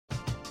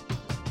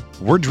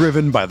We're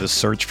driven by the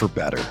search for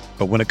better.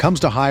 But when it comes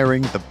to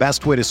hiring, the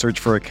best way to search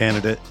for a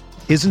candidate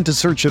isn't to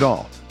search at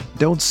all.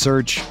 Don't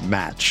search,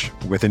 match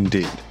with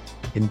Indeed.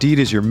 Indeed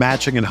is your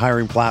matching and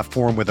hiring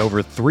platform with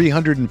over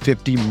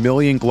 350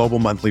 million global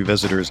monthly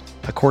visitors,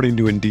 according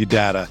to Indeed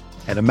data,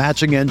 and a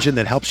matching engine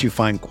that helps you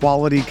find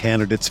quality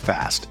candidates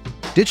fast.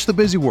 Ditch the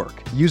busy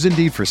work. Use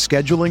Indeed for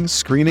scheduling,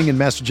 screening, and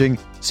messaging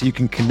so you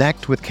can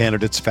connect with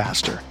candidates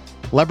faster.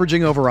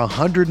 Leveraging over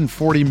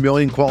 140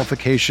 million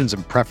qualifications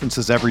and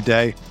preferences every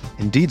day,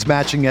 Indeed's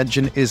matching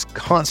engine is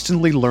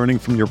constantly learning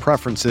from your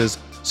preferences,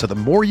 so the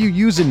more you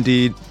use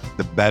Indeed,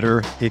 the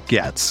better it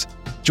gets.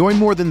 Join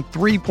more than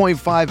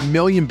 3.5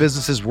 million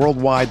businesses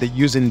worldwide that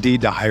use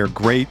Indeed to hire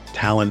great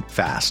talent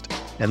fast.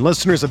 And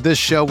listeners of this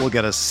show will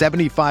get a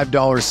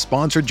 $75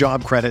 sponsored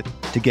job credit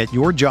to get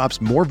your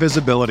jobs more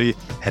visibility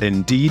at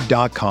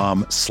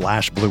Indeed.com/Blue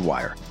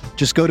Wire.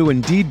 Just go to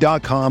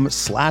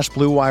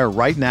Indeed.com/Blue Wire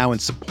right now and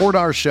support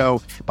our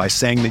show by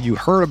saying that you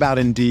heard about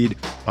Indeed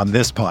on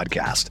this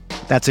podcast.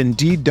 That's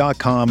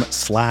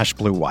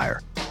Indeed.com/Blue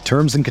Wire.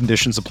 Terms and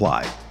conditions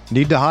apply.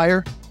 Need to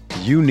hire?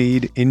 You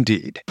need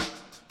Indeed.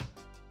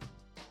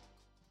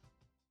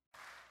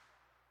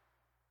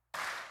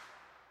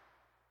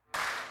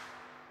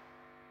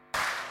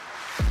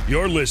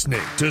 You're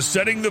listening to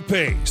Setting the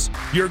Pace,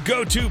 your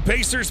go-to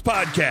Pacers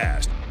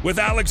podcast with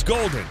Alex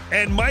Golden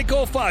and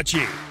Michael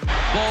Facci.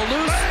 Ball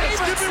loose. Lance,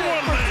 give me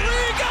one,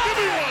 Lance. Give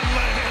me one,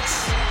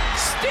 Lance.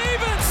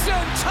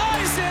 Stevenson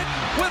ties it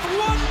with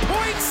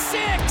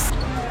 1.6.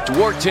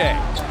 Duarte,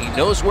 he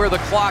knows where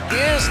the clock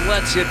is,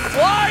 lets it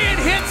fly and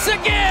hits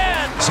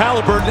again.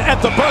 Halliburton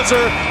at the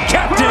buzzer.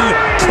 Captain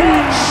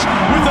Crunch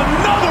with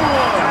another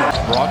one.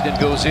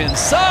 Brogdon goes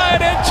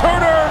inside and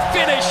Turner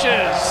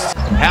finishes.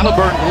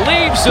 Halliburton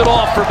leaves it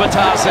off for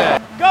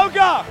Batase. Go! Good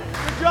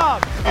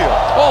job.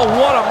 Oh,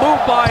 what a move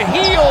by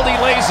Hield. He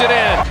lays it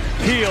in.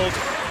 Hield.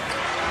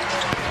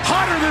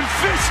 Hotter than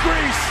fish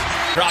grease.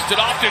 Dropped it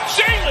off to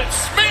Jalen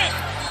Smith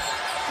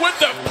with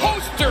the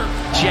poster.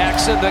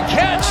 Jackson the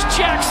catch.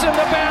 Jackson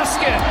the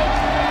basket.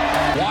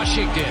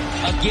 Washington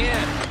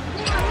again.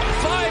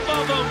 5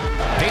 of them.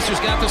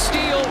 Pacers got the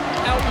steal.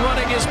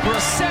 Outrunning is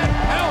Brissett.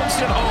 Pounds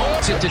it home.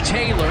 It's it to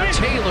Taylor.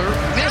 Taylor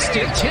missed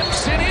it.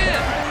 Tips it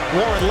in.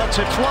 Warren lets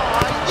it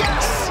fly.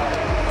 Yes!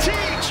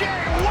 T.J.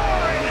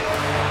 Warren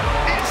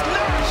is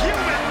not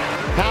human.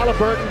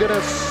 Halliburton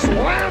gonna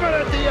slam it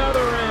at the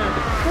other end.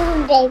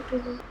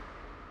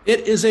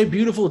 It is a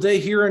beautiful day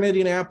here in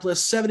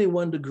Indianapolis,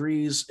 71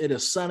 degrees. It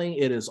is sunny.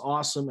 It is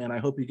awesome. And I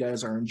hope you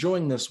guys are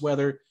enjoying this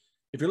weather.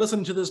 If you're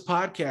listening to this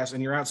podcast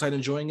and you're outside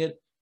enjoying it,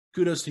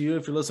 kudos to you.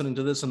 If you're listening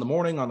to this in the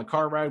morning, on the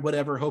car ride,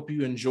 whatever, hope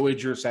you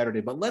enjoyed your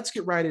Saturday. But let's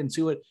get right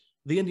into it.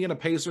 The Indiana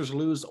Pacers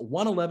lose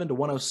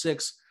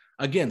 111-106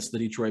 against the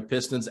Detroit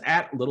Pistons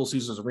at Little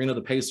Caesars Arena.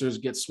 The Pacers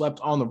get swept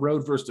on the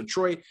road versus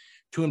Detroit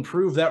to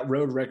improve that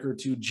road record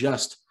to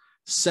just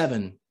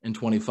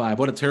 7-25.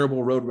 What a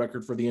terrible road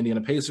record for the Indiana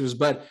Pacers,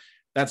 but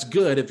that's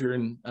good if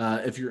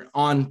you're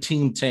on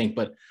Team Tank.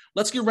 But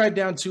let's get right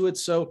down to it.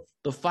 So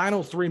the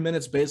final 3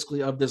 minutes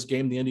basically of this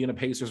game, the Indiana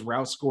Pacers were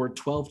outscored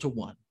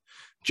 12-1.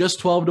 Just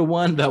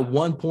 12-1. That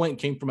 1 point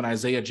came from an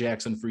Isaiah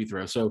Jackson free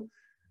throw. So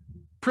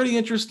pretty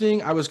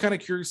interesting. I was kind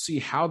of curious to see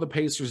how the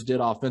Pacers did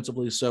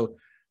offensively. So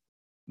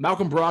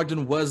Malcolm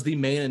Brogdon was the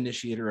main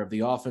initiator of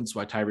the offense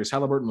while Tyrese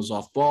Halliburton was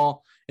off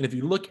ball. And if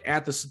you look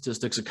at the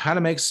statistics, it kind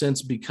of makes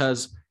sense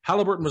because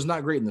Halliburton was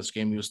not great in this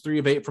game. He was 3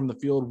 of 8 from the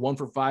field, 1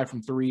 for 5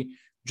 from 3,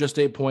 just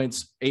 8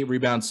 points, 8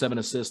 rebounds, 7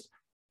 assists.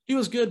 He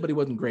was good, but he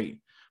wasn't great.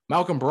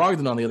 Malcolm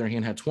Brogdon, on the other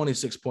hand, had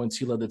 26 points.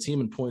 He led the team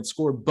in points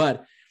scored,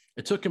 but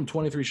it took him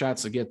 23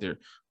 shots to get there.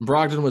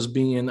 Brogdon was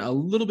being a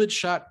little bit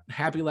shot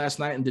happy last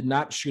night and did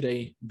not shoot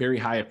a very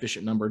high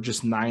efficient number,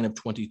 just 9 of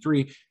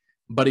 23.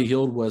 Buddy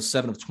Hield was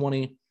 7 of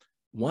 20,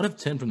 1 of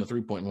 10 from the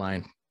three-point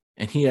line,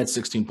 and he had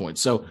 16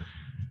 points. So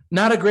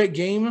not a great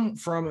game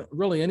from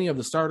really any of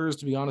the starters,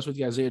 to be honest with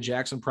you. Isaiah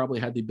Jackson probably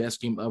had the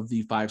best game of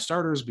the 5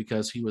 starters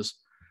because he was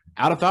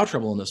out of foul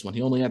trouble in this one.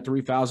 He only had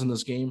 3 fouls in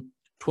this game,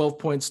 12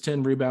 points,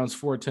 10 rebounds,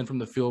 4 of 10 from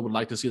the field. Would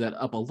like to see that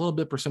up a little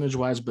bit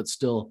percentage-wise, but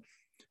still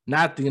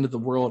not the end of the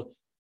world.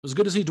 It was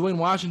good to see Dwayne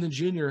Washington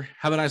Jr.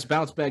 have a nice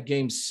bounce-back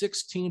game,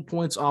 16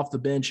 points off the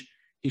bench.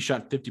 He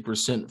shot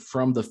 50%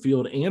 from the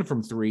field and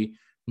from 3,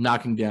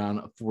 knocking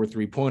down 4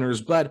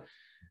 3-pointers. But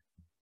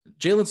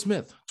Jalen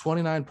Smith,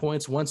 29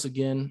 points, once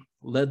again,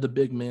 led the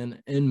big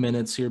men in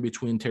minutes here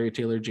between Terry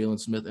Taylor, Jalen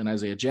Smith, and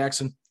Isaiah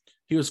Jackson.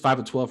 He was 5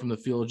 of 12 from the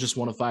field, just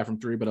 1 of 5 from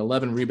 3, but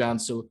 11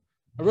 rebounds. So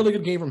a really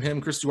good game from him.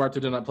 Chris Duarte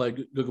did not play.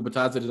 Gugu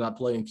Batadze did not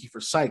play, and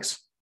Kiefer Sykes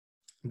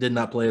did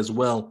not play as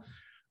well.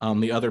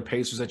 The other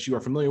Pacers that you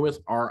are familiar with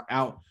are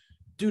out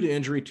due to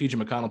injury. T.J.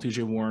 McConnell,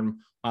 T.J. Warren,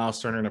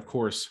 Miles Turner, and, of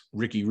course,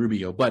 Ricky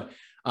Rubio. But,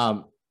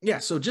 yeah,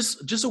 so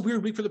just a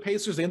weird week for the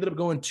Pacers. They ended up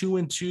going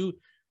 2-2,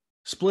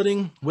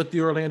 splitting with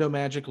the Orlando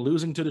Magic,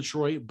 losing to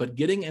Detroit, but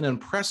getting an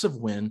impressive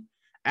win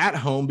at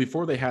home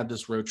before they had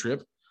this road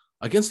trip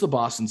against the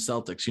Boston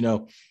Celtics. You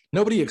know,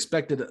 nobody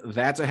expected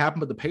that to happen,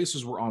 but the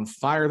Pacers were on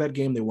fire that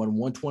game. They won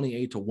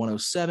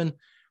 128-107.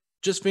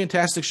 Just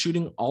fantastic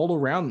shooting all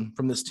around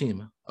from this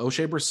team.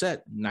 O'Shea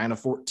Brissett, 9 of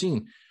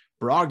 14.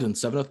 Brogdon,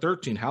 7 of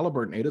 13.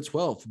 Halliburton, 8 of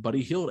 12.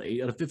 Buddy Hield,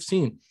 8 out of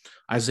 15.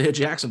 Isaiah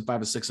Jackson,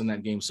 5 of 6 in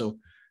that game. So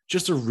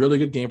just a really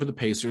good game for the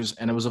Pacers,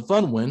 and it was a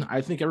fun win.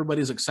 I think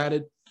everybody's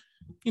excited,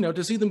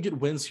 to see them get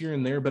wins here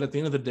and there, but at the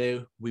end of the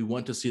day, we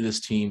want to see this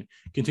team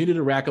continue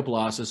to rack up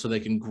losses so they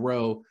can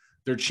grow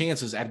their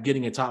chances at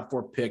getting a top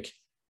 4 pick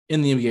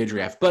in the NBA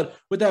draft. But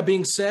with that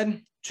being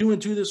said,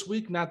 2-2 this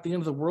week, not the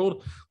end of the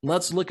world.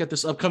 Let's look at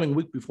this upcoming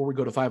week before we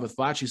go to 5 with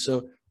Facci.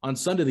 So on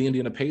Sunday, the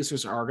Indiana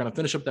Pacers are going to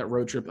finish up that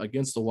road trip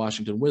against the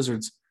Washington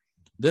Wizards.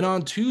 Then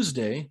on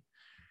Tuesday,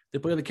 they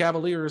play the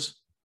Cavaliers.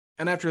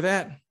 And after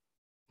that,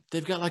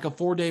 they've got like a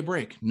 4-day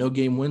break. No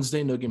game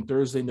Wednesday, no game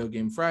Thursday, no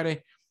game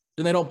Friday.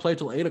 Then they don't play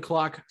till 8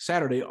 o'clock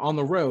Saturday on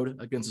the road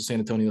against the San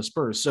Antonio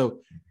Spurs. So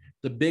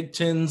the Big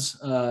Ten's,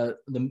 the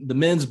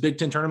men's Big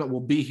Ten tournament will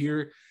be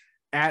here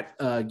at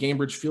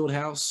Gainbridge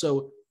Fieldhouse.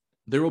 So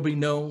there will be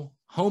no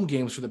home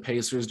games for the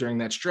Pacers during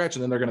that stretch,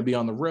 and then they're going to be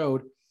on the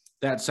road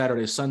that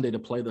Saturday, Sunday to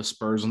play the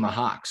Spurs and the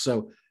Hawks.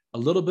 So a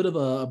little bit of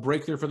a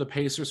break there for the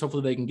Pacers.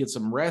 Hopefully they can get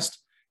some rest.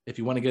 If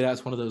you want to get out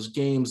to one of those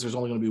games, there's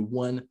only going to be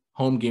one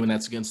home game, and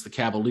that's against the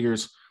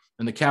Cavaliers.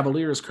 And the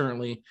Cavaliers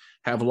currently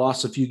have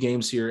lost a few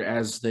games here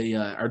as they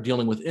are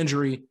dealing with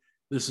injury.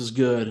 This is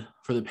good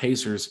for the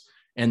Pacers.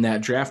 And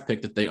that draft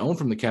pick that they own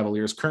from the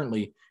Cavaliers,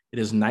 currently it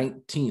is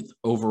 19th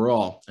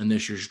overall in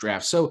this year's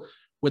draft. So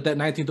with that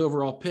 19th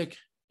overall pick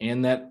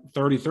and that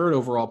 33rd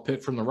overall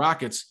pick from the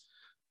Rockets,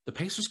 the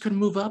Pacers could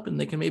move up and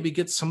they can maybe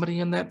get somebody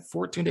in that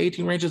 14 to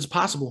 18 range. It's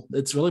possible.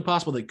 It's really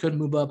possible they could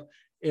move up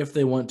if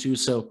they want to.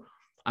 So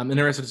I'm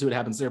interested to see what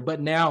happens there. But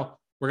now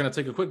we're going to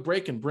take a quick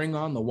break and bring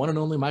on the one and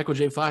only Michael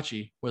J.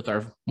 Facci with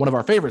one of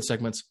our favorite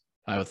segments,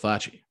 High with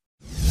Facci.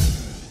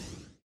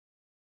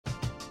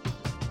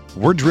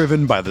 We're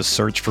driven by the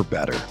search for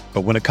better.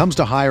 But when it comes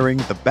to hiring,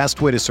 the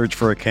best way to search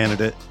for a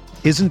candidate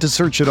isn't to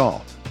search at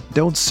all.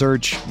 Don't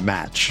search,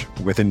 match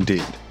with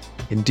Indeed.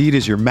 Indeed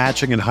is your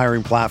matching and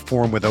hiring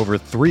platform with over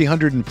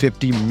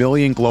 350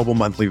 million global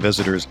monthly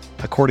visitors,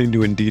 according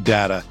to Indeed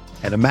data,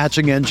 and a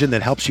matching engine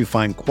that helps you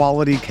find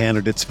quality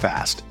candidates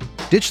fast.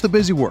 Ditch the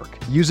busy work.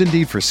 Use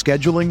Indeed for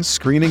scheduling,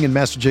 screening, and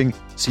messaging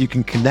so you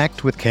can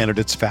connect with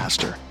candidates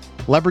faster.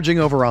 Leveraging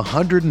over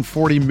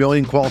 140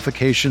 million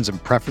qualifications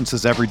and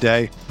preferences every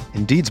day,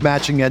 Indeed's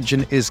matching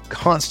engine is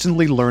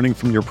constantly learning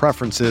from your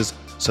preferences,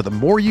 so the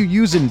more you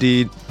use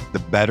Indeed, the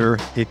better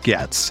it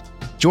gets.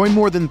 Join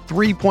more than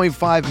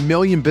 3.5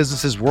 million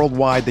businesses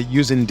worldwide that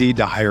use Indeed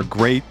to hire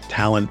great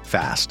talent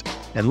fast.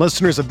 And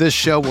listeners of this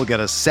show will get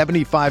a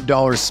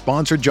 $75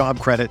 sponsored job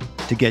credit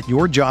to get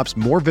your jobs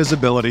more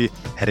visibility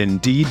at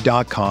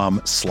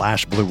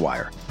Indeed.com/Blue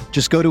Wire.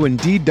 Just go to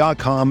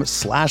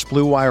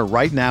Indeed.com/Blue Wire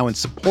right now and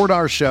support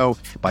our show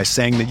by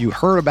saying that you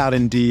heard about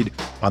Indeed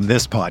on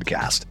this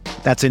podcast.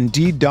 That's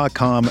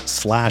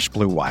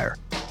Indeed.com/Blue Wire.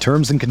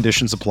 Terms and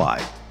conditions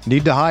apply.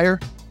 Need to hire?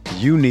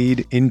 You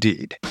need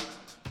Indeed.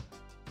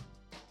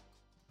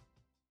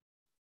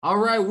 All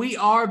right, we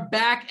are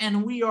back,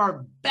 and we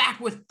are back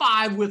with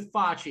 5 with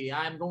Facci.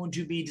 I'm going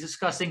to be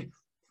discussing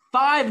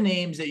 5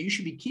 names that you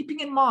should be keeping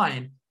in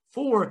mind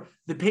for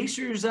the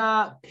Pacers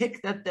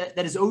pick that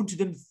is owed to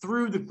them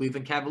through the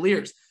Cleveland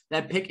Cavaliers.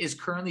 That pick is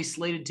currently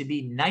slated to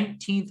be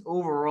 19th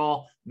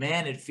overall.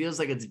 Man, it feels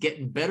like it's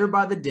getting better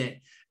by the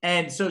day.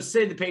 And so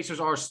say the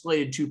Pacers are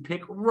slated to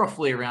pick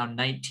roughly around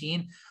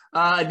 19.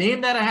 A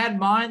name that I had in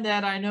mind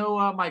that I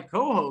know my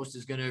co-host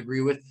is going to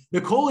agree with,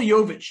 Nikola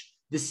Jovic,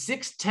 the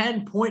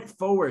 6'10" point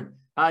forward,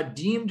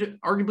 deemed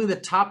arguably the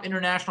top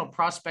international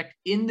prospect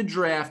in the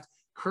draft,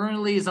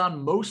 currently is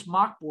on most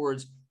mock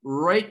boards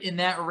right in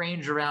that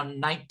range around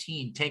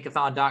 19.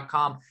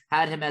 Tankathon.com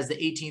had him as the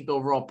 18th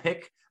overall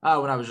pick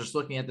when I was just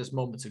looking at this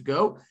moments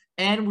ago.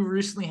 And we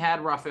recently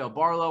had Rafael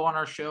Barlow on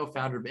our show,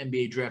 founder of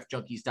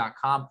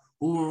NBADraftJunkies.com,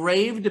 who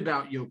raved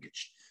about Jokic.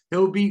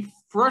 He'll be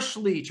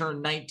freshly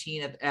turned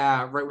 19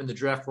 right when the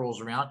draft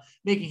rolls around,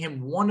 making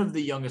him one of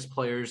the youngest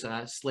players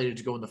slated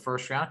to go in the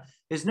first round.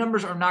 His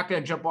numbers are not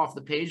going to jump off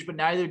the page, but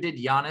neither did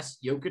Giannis,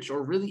 Jokic,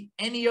 or really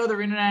any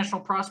other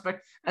international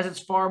prospect, as it's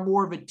far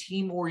more of a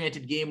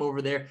team-oriented game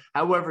over there.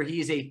 However, he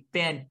is a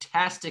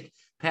fantastic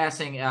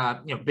passing,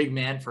 big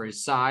man for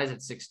his size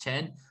at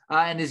 6'10",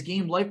 and his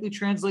game likely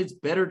translates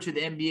better to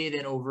the NBA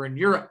than over in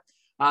Europe.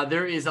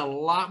 There is a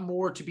lot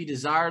more to be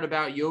desired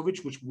about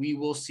Jovic, which we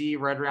will see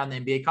right around the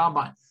NBA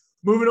Combine.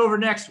 Moving over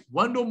next,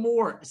 Wendell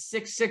Moore, a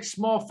 6'6"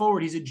 small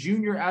forward. He's a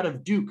junior out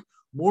of Duke.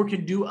 Moore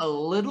can do a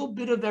little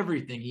bit of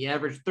everything. He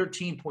averaged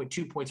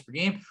 13.2 points per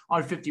game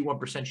on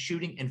 51%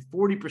 shooting and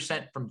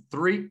 40% from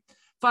 3,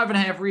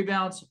 5.5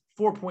 rebounds,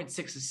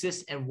 4.6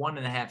 assists, and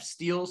 1.5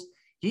 steals.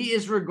 He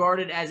is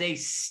regarded as a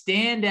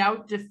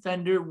standout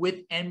defender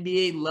with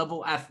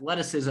NBA-level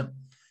athleticism.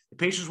 The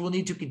Pacers will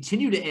need to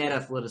continue to add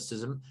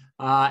athleticism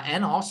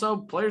and also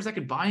players that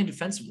could buy in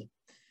defensively.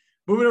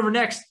 Moving over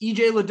next,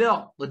 E.J.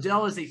 Liddell.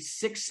 Liddell is a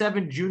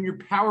 6'7" junior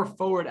power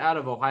forward out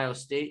of Ohio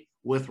State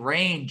with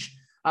range.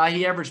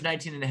 He averaged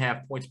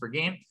 19.5 points per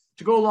game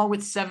to go along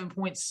with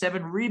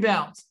 7.7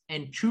 rebounds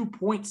and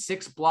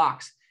 2.6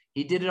 blocks.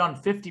 He did it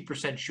on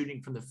 50%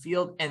 shooting from the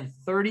field and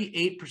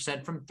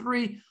 38% from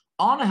three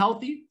on a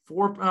healthy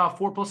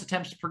 4+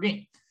 attempts per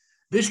game.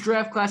 This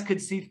draft class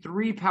could see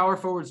 3 power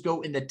forwards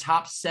go in the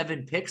top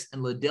 7 picks,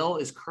 and Liddell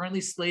is currently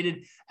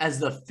slated as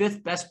the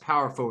 5th best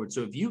power forward.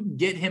 So if you can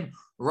get him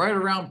right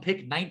around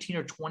pick 19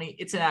 or 20,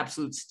 it's an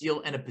absolute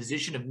steal and a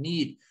position of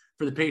need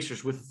for the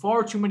Pacers. With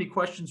far too many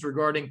questions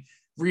regarding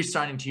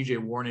re-signing TJ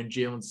Warren and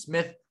Jalen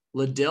Smith,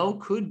 Liddell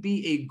could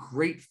be a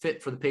great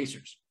fit for the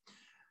Pacers.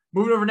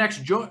 Moving over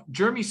next,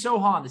 Jeremy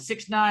Sohan, the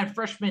 6'9"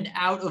 freshman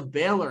out of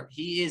Baylor.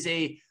 He is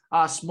a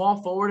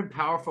small forward and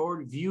power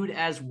forward, viewed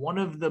as one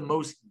of the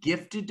most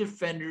gifted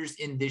defenders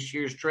in this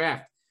year's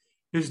draft.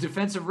 His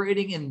defensive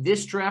rating in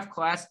this draft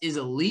class is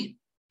elite,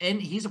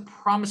 and he's a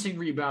promising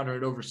rebounder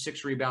at over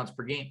 6 rebounds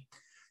per game.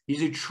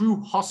 He's a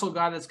true hustle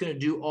guy that's going to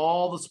do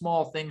all the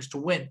small things to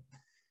win.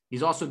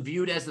 He's also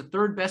viewed as the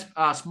 3rd best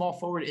small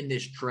forward in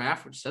this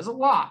draft, which says a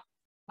lot.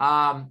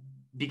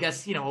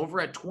 Because, over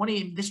at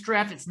 20 in this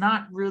draft, it's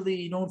not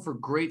really known for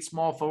great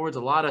small forwards.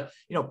 A lot of,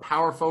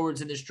 power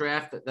forwards in this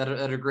draft that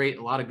are great.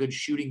 A lot of good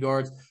shooting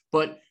guards.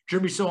 But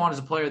Jeremy Sohan is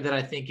a player that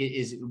I think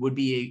would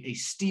be a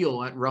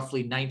steal at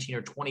roughly 19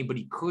 or 20, but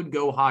he could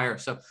go higher.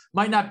 So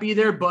might not be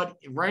there, but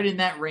right in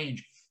that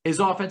range. His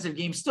offensive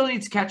game still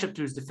needs to catch up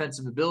to his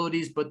defensive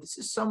abilities, but this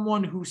is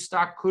someone whose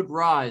stock could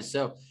rise.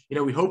 So,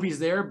 we hope he's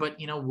there, but,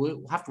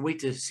 we'll have to wait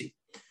to see.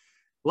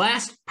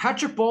 Last,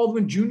 Patrick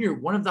Baldwin Jr.,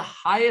 one of the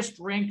highest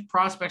ranked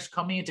prospects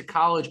coming into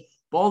college.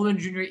 Baldwin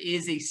Jr.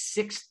 is a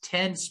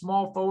 6'10"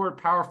 small forward,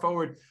 power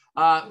forward,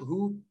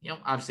 who,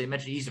 obviously I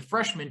mentioned he's a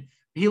freshman.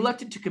 He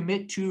elected to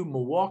commit to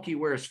Milwaukee,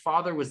 where his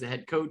father was the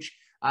head coach,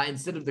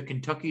 instead of the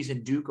Kentuckys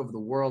and Duke of the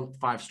world,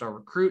 5-star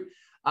recruit.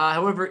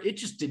 However, it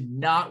just did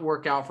not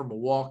work out for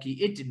Milwaukee.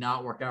 It did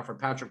not work out for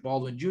Patrick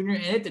Baldwin Jr.,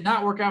 and it did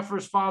not work out for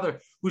his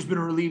father, who's been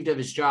relieved of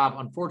his job,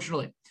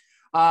 unfortunately.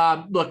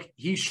 Look,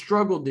 he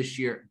struggled this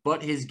year,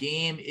 but his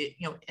game,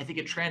 I think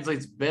it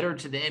translates better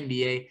to the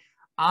NBA.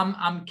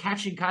 I'm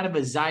catching kind of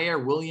a Zaire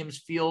Williams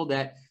feel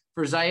that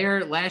for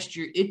Zaire last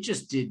year, it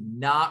just did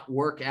not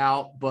work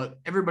out, but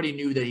everybody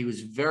knew that he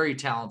was very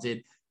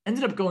talented.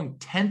 Ended up going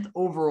 10th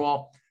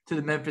overall to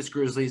the Memphis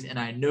Grizzlies, and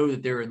I know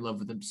that they're in love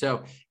with him.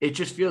 So it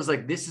just feels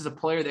like this is a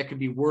player that could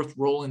be worth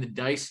rolling the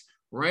dice.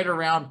 Right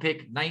around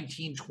pick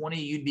 19, 20,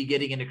 you'd be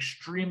getting an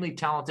extremely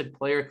talented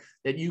player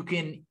that you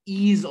can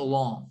ease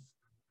along.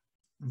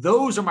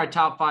 Those are my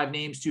top 5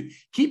 names to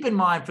keep in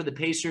mind for the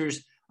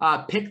Pacers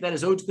pick that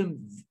is owed to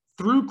them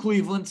through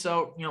Cleveland.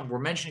 So, we're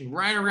mentioning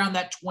right around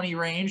that 20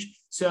 range.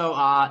 So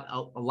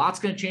a lot's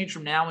going to change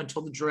from now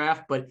until the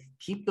draft, but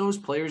keep those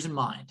players in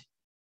mind.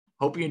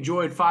 Hope you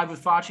enjoyed 5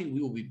 with Facci.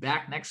 We will be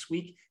back next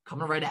week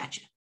coming right at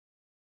you.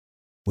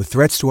 With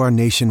threats to our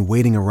nation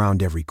waiting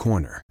around every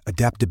corner,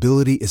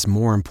 adaptability is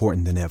more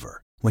important than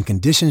ever. When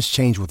conditions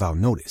change without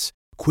notice,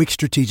 quick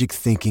strategic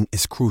thinking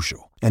is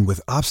crucial. And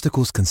with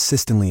obstacles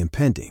consistently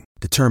impending,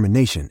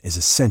 determination is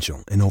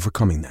essential in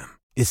overcoming them.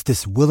 It's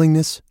this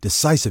willingness,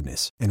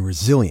 decisiveness, and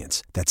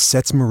resilience that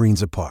sets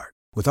Marines apart.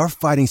 With our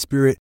fighting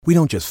spirit, we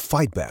don't just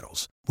fight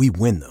battles, we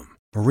win them.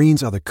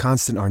 Marines are the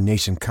constant our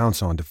nation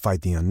counts on to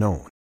fight the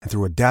unknown. And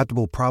through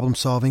adaptable problem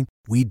solving,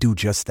 we do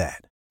just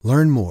that.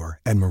 Learn more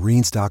at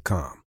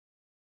Marines.com.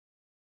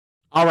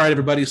 All right,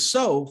 everybody.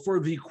 So for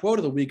the quote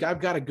of the week,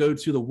 I've got to go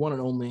to the one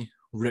and only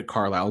Rick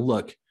Carlisle.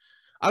 Look,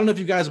 I don't know if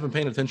you guys have been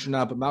paying attention or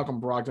not, but Malcolm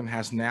Brogdon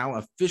has now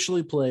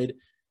officially played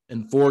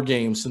in 4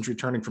 games since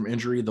returning from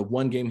injury. The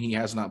one game he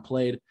has not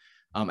played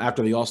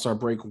after the All-Star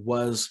break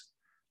was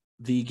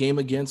the game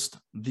against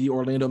the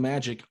Orlando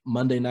Magic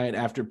Monday night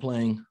after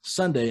playing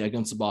Sunday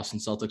against the Boston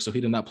Celtics. So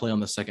he did not play on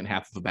the second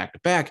half of a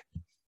back-to-back.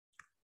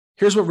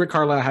 Here's what Rick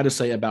Carlisle had to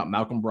say about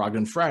Malcolm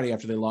Brogdon Friday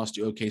after they lost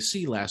to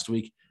OKC last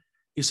week.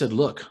 He said,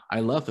 look,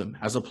 I love him.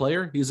 As a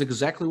player, he's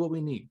exactly what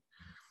we need.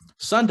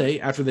 Sunday,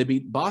 after they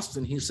beat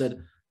Boston, he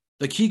said,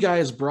 the key guy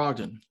is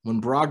Brogdon.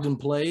 When Brogdon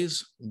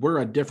plays, we're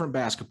a different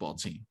basketball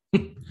team.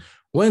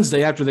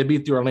 Wednesday, after they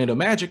beat the Orlando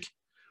Magic,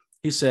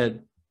 he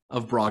said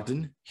of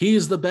Brogdon, he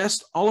is the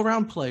best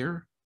all-around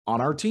player on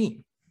our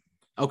team.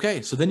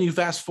 Okay, so then you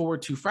fast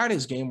forward to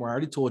Friday's game where I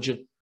already told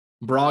you,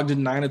 Brogdon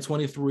 9 of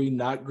 23,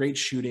 not great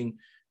shooting,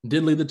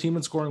 did lead the team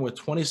in scoring with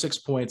 26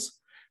 points.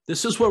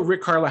 This is what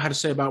Rick Carlisle had to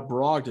say about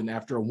Brogdon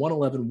after a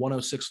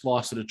 111-106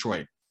 loss to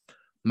Detroit.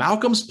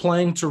 Malcolm's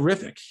playing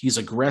terrific. He's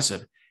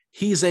aggressive.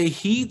 He's a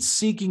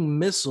heat-seeking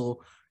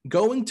missile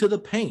going to the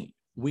paint.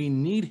 We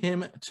need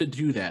him to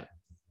do that.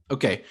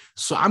 Okay,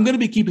 so I'm going to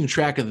be keeping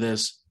track of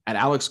this at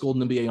Alex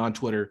Golden NBA on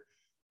Twitter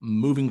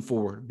moving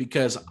forward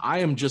because I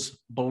am just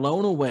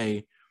blown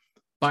away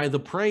by the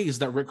praise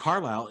that Rick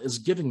Carlisle is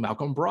giving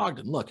Malcolm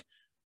Brogdon. Look,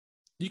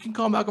 you can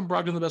call Malcolm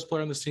Brogdon the best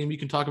player on this team. You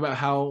can talk about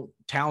how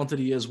talented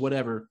he is,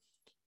 whatever.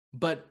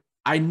 But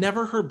I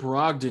never heard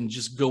Brogdon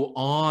just go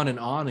on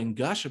and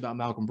gush about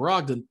Malcolm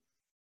Brogdon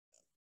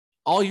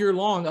all year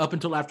long up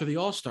until after the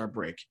All-Star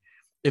break.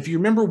 If you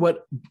remember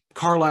what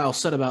Carlisle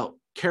said about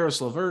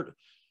Caris LeVert,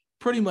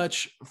 pretty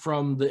much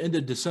from the end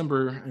of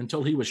December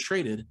until he was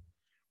traded,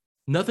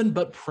 nothing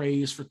but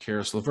praise for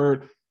Caris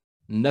LeVert,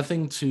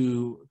 Nothing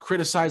to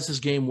criticize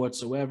his game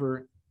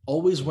whatsoever.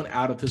 Always went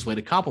out of his way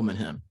to compliment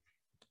him.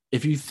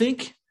 If you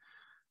think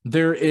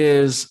there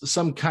is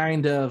some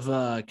kind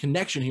of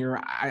connection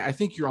here, I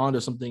think you're onto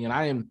something, and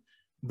I am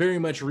very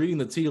much reading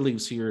the tea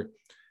leaves here.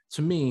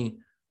 To me,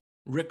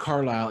 Rick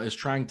Carlisle is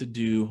trying to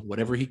do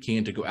whatever he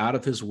can to go out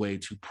of his way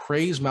to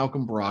praise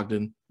Malcolm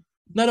Brogdon,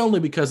 not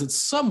only because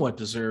it's somewhat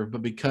deserved,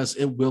 but because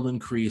it will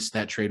increase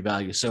that trade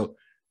value. So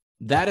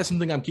that is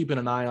something I'm keeping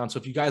an eye on. So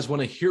if you guys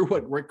want to hear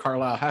what Rick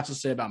Carlisle has to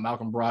say about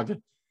Malcolm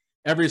Brogdon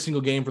every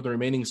single game for the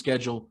remaining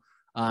schedule,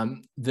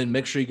 then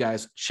make sure you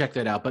guys check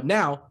that out. But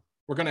now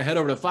we're going to head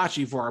over to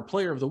Facci for our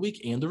player of the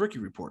week and the rookie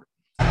report.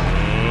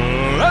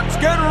 Let's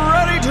get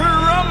ready to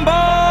rumble!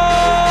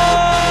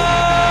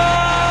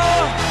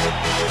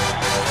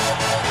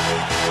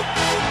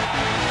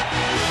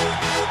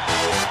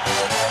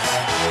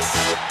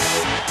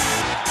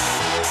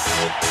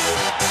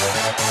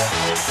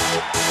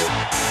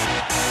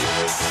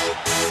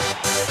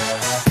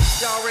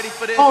 Y'all ready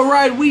for this? All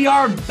right, we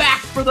are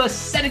back for the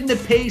Setting the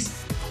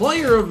Pace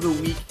Player of the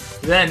Week.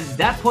 Then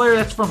that player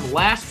that's from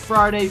last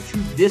Friday to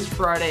this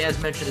Friday, as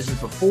mentioned, this is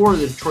before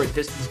the Detroit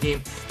Pistons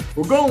game.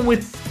 We're going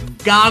with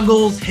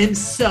Goggles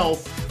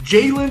himself,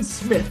 Jalen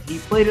Smith. He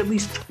played at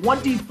least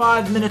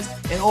 25 minutes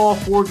in all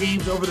 4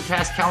 games over the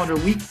past calendar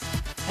week,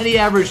 and he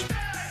averaged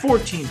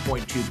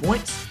 14.2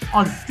 points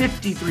on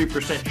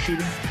 53%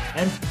 shooting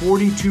and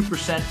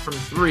 42% from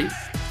 3.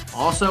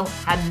 Also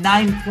had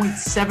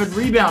 9.7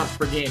 rebounds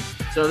per game,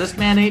 so this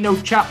man ain't no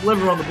chopped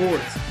liver on the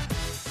boards.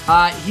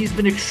 He's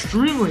been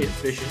extremely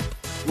efficient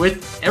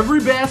with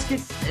every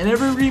basket and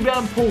every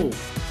rebound pulled.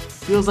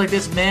 Feels like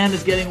this man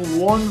is getting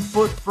 1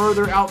 foot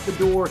further out the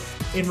door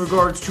in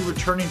regards to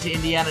returning to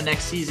Indiana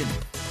next season.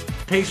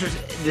 Pacers,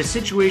 the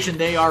situation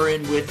they are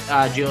in with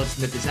Jalen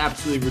Smith is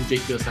absolutely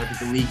ridiculous. I think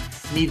the league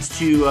needs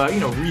to,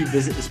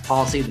 revisit this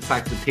policy. The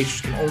fact that the Pacers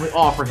can only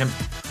offer him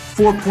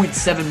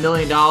 $4.7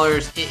 million.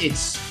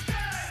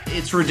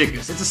 It's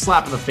ridiculous. It's a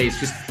slap in the face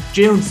because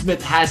Jalen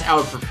Smith has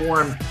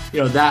outperformed,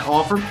 that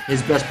offer.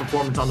 His best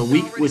performance on the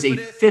week was a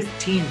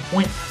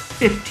 15-point,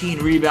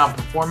 15-rebound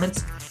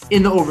performance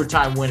in the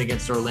overtime win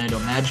against Orlando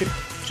Magic.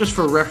 Just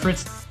for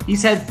reference,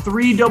 he's had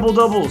 3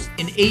 double-doubles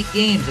in 8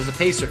 games as a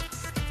Pacer.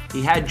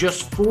 He had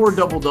just 4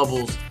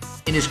 double-doubles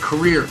in his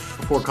career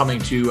before coming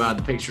to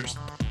the Pacers.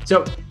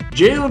 So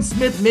Jalen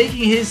Smith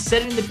making his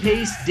Setting the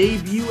Pace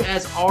debut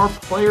as our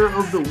Player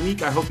of the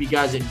Week. I hope you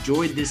guys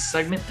enjoyed this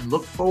segment and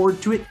look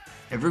forward to it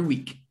every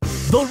week.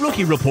 The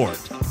Rookie Report,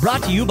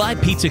 brought to you by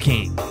Pizza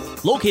King,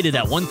 located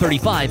at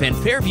 135 and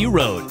Fairview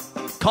Road.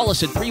 Call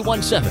us at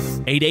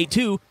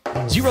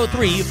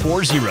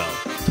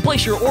 317-882-0340 to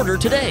place your order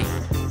today.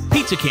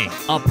 Pizza King,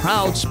 a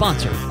proud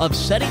sponsor of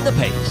Setting the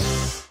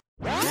Pace.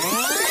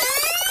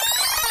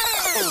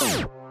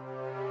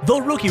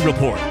 The Rookie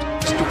Report.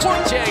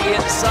 Duarte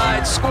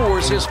inside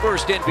scores his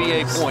first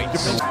NBA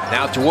points.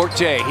 Now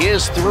Duarte,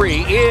 his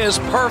 3 is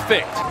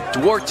perfect.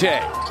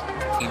 Duarte,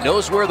 he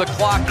knows where the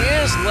clock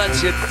is,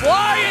 lets it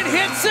fly and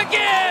hits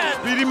again.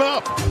 Beat him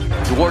up.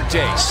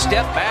 Duarte,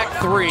 step back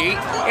 3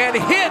 and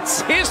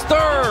hits his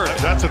 3rd.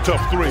 That's a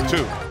tough 3,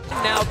 too.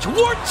 Now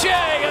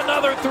Duarte,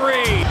 another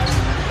 3.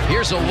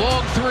 Here's a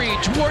long 3.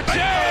 Duarte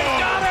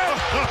got it.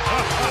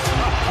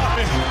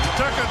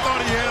 Tucker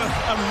thought he had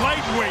a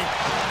lightweight.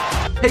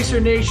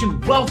 Pacer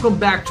Nation, welcome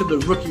back to the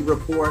Rookie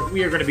Report.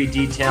 We are going to be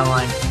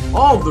detailing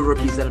all of the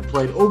rookies that have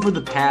played over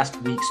the past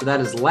week. So that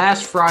is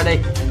last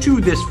Friday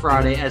to this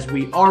Friday as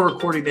we are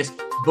recording this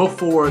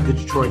before the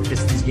Detroit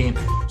Pistons game.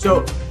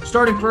 So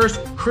starting first,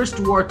 Chris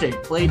Duarte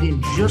played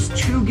in just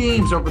 2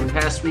 games over the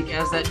past week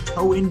as that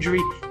toe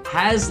injury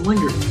has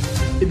lingered.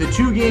 In the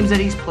 2 games that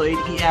he's played,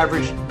 he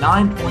averaged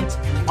 9 points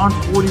on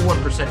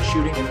 41%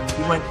 shooting.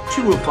 He went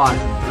 2 of 5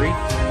 from 3.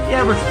 He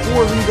averaged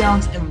 4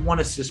 rebounds and 1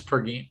 assist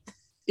per game.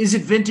 Is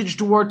it vintage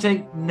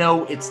Duarte?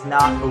 No, it's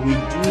not, but we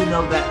do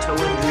know that toe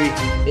injury.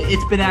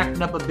 It's been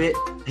acting up a bit.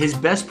 His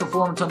best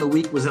performance on the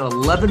week was an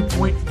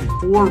 11-point,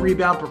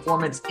 4-rebound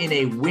performance in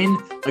a win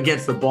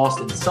against the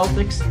Boston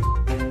Celtics.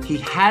 He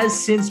has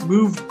since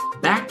moved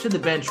back to the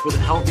bench with a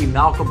healthy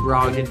Malcolm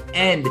Brogdon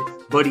and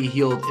Buddy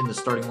Hield in the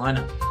starting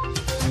lineup.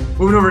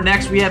 Moving over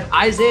next, we have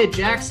Isaiah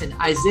Jackson.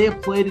 Isaiah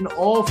played in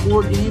all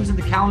 4 games in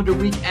the calendar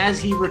week as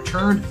he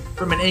returned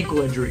from an ankle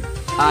injury.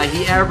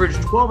 He averaged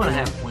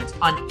 12.5 points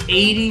on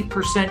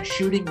 80%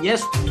 shooting.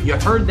 Yes, you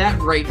heard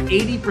that right,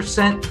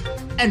 80%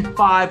 and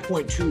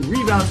 5.2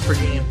 rebounds per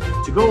game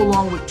to go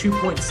along with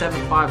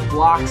 2.75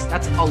 blocks.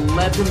 That's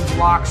 11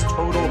 blocks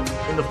total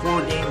in the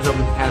 4 games over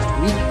the past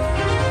week.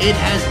 It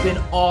has been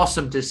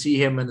awesome to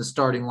see him in the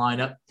starting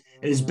lineup.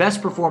 And his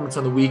best performance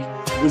on the week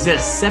was a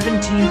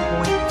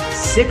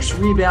 17.6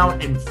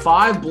 rebound and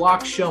 5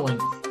 block showing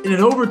in an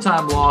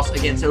overtime loss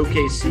against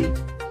OKC.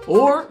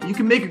 Or you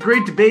can make a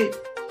great debate,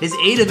 his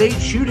 8 of 8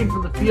 shooting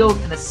from the field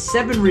and a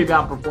 7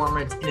 rebound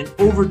performance in an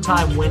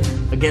overtime win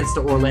against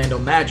the Orlando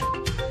Magic.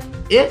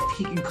 If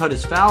he can cut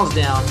his fouls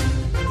down,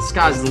 the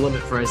sky's the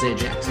limit for Isaiah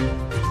Jackson.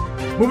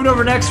 Moving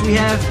over next, we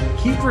have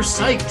Kiefer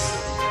Sykes.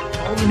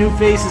 All the new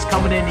faces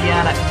coming to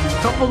Indiana,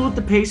 coupled with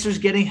the Pacers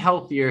getting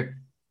healthier.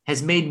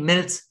 has made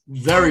minutes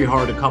very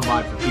hard to come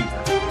by for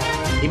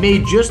Kiefer. He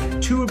made just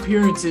 2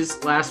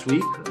 appearances last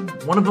week.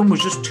 One of them was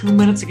just 2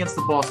 minutes against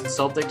the Boston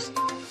Celtics,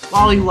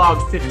 while he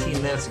logged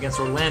 15 minutes against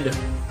Orlando.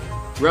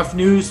 Rough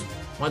news,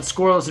 went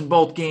scoreless in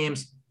both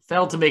games,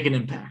 failed to make an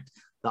impact.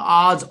 The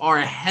odds are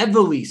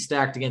heavily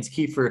stacked against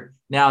Kiefer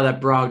now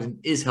that Brogdon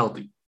is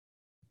healthy.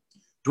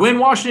 Dwayne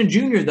Washington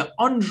Jr., the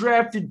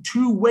undrafted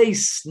two-way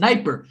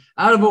sniper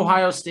out of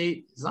Ohio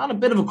State, is on a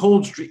bit of a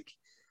cold streak.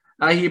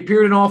 He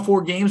appeared in all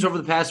 4 games over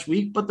the past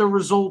week, but the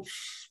results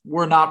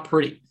were not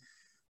pretty.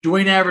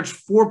 Dwayne averaged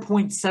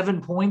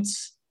 4.7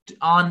 points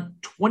on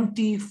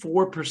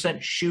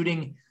 24%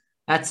 shooting.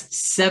 That's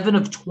 7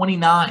 of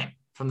 29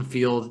 from the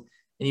field,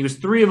 and he was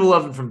 3 of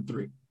 11 from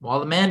 3.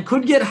 While the man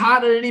could get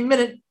hot at any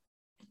minute,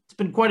 it's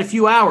been quite a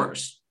few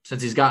hours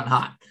since he's gotten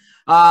hot.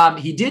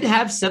 He did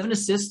have 7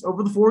 assists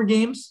over the 4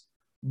 games,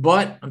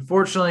 but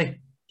unfortunately,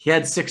 he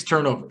had 6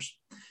 turnovers.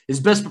 His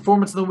best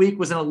performance of the week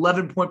was an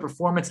 11-point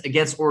performance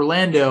against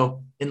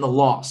Orlando in the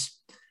loss.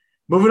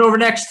 Moving over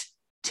next,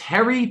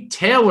 Terry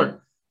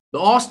Taylor. The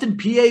Austin,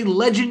 PA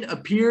legend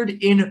appeared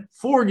in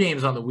 4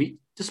 games on the week,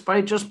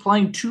 despite just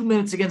playing 2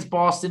 minutes against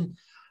Boston.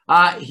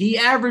 He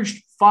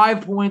averaged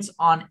 5 points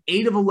on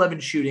 8 of 11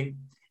 shooting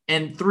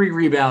and 3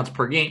 rebounds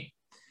per game.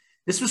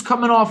 This was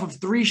coming off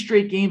of 3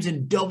 straight games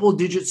in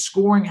double-digit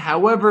scoring.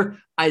 However,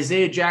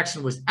 Isaiah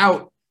Jackson was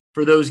out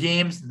for those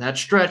games in that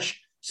stretch.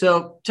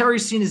 So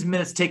Terry's seen his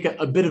minutes take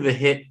a bit of a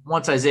hit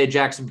once Isaiah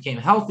Jackson became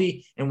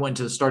healthy and went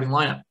to the starting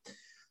lineup.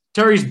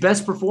 Terry's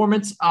best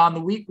performance on the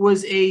week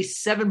was a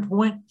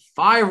 7-point,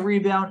 5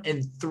 rebound,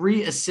 and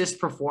 3 assist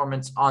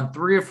performance on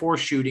 3 or 4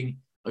 shooting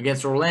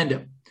against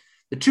Orlando.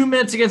 The 2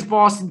 minutes against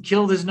Boston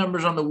killed his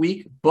numbers on the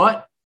week,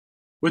 but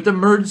with the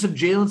emergence of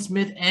Jalen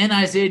Smith and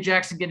Isaiah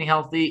Jackson getting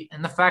healthy,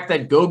 and the fact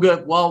that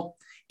Goga,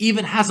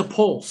 even has a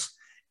pulse,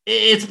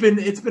 it's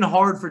been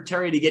hard for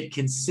Terry to get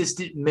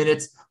consistent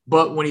minutes,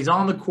 but when he's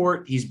on the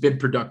court, he's been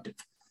productive.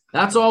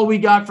 That's all we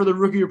got for the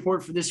Rookie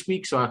Report for this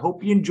week, so I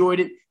hope you enjoyed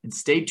it, and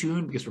stay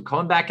tuned because we're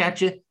coming back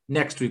at you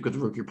next week with the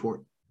Rookie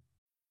Report.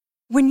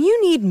 When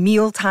you need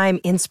mealtime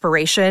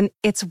inspiration,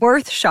 it's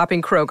worth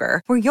shopping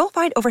Kroger, where you'll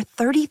find over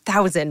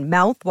 30,000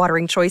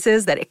 mouth-watering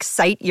choices that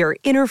excite your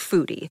inner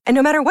foodie. And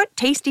no matter what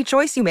tasty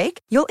choice you make,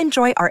 you'll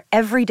enjoy our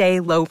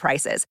everyday low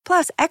prices,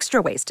 plus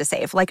extra ways to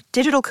save, like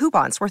digital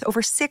coupons worth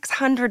over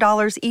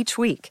 $600 each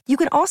week. You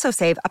can also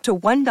save up to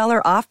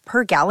 $1 off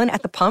per gallon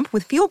at the pump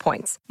with fuel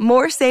points.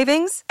 More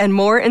savings and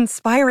more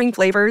inspiring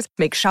flavors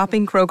make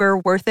shopping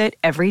Kroger worth it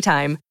every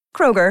time.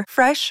 Kroger,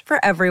 fresh for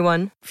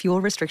everyone.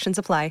 Fuel restrictions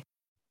apply.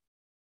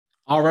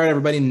 All right,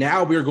 everybody.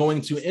 Now we're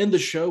going to end the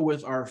show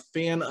with our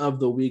fan of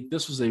the week.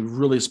 This was a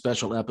really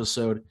special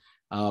episode.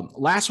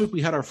 Last week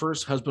we had our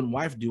first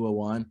husband-wife duo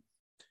on,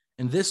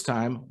 and this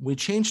time we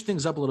changed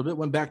things up a little bit,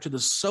 went back to the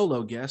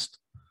solo guest,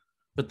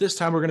 but this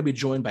time we're going to be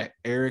joined by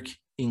Eric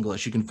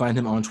English. You can find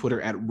him on Twitter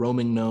at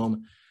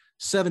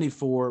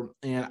roaminggnome74,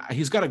 and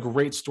he's got a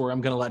great story. I'm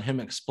going to let him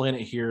explain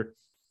it here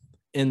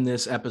in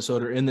this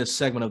episode or in this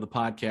segment of the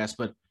podcast,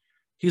 but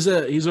he's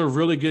a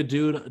really good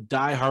dude, a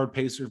diehard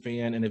Pacer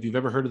fan, and if you've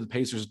ever heard of the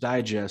Pacers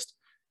Digest,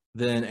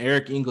 then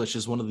Eric English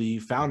is one of the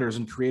founders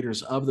and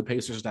creators of the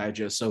Pacers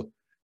Digest. So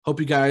hope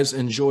you guys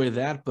enjoy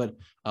that, but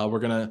we're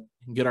going to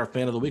get our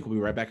fan of the week. We'll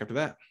be right back after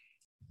that.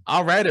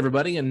 All right,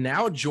 everybody, and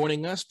now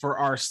joining us for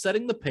our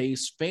Setting the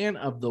Pace fan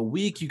of the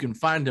week, you can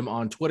find him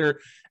on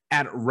Twitter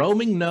at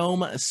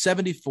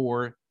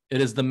roaminggnome74. It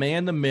is the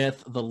man, the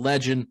myth, the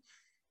legend,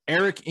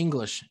 Eric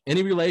English.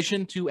 Any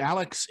relation to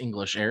Alex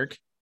English, Eric?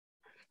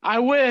 I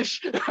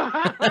wish.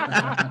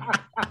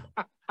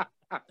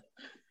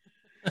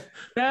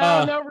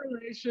 No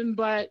relation,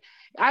 but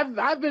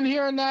I've been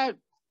hearing that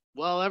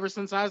ever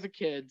since I was a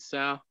kid.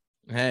 So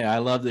hey, I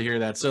love to hear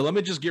that. So let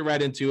me just get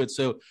right into it.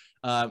 So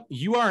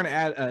you are an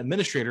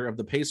administrator of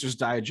the Pacers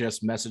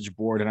Digest message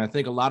board, and I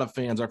think a lot of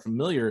fans are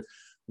familiar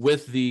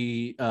with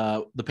the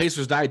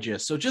Pacers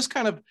Digest. So just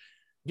kind of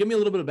give me a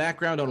little bit of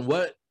background on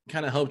what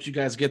kind of helped you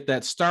guys get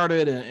that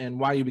started and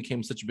why you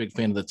became such a big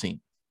fan of the team.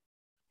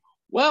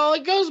 Well,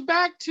 it goes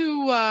back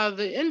to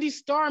the Indy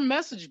Star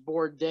message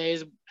board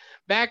days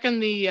back in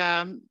the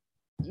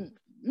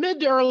mid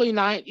to early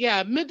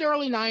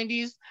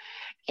 90s.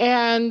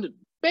 And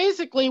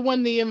basically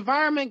when the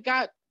environment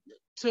got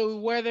to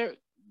where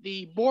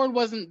the board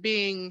wasn't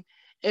being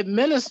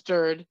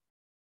administered,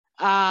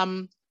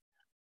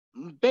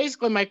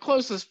 basically my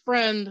closest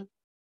friend,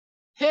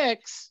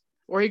 Hicks,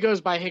 or he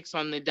goes by Hicks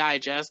on the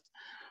Digest,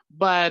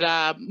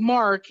 but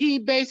Mark, he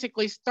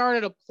basically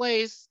started a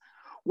place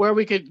where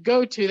we could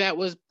go to that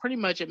was pretty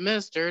much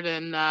administered.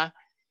 And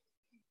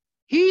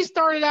he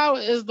started out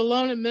as the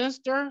lone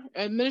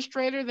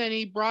administrator. Then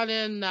he brought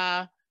in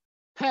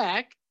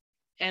Peck,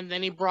 and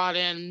then he brought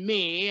in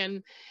me,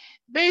 and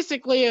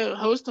basically a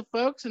host of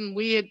folks. And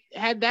we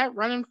had that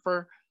running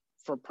for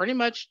pretty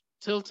much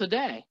till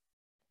today.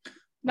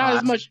 Not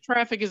as much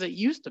traffic as it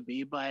used to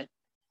be, but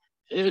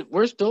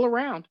we're still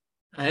around.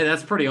 Hey,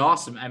 that's pretty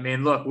awesome. I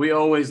mean, look, we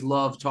always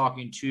love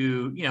talking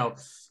to,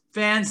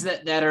 fans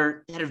that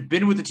have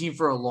been with the team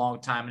for a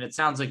long time, and it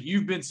sounds like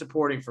you've been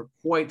supporting for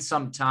quite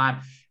some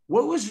time.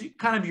 What was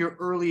kind of your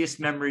earliest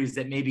memories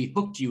that maybe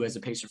hooked you as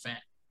a Pacer fan?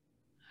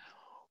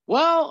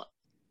 Well,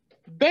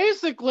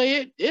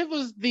 basically, it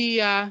was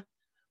the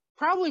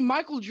probably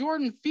Michael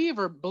Jordan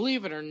fever,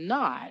 believe it or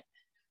not.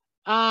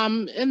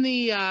 In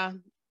the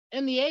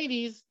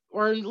 80s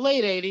or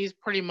late 80s,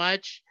 pretty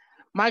much,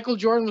 Michael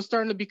Jordan was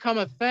starting to become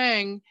a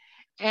thing,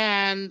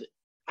 and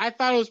I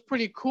thought it was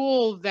pretty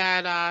cool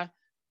that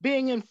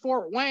being in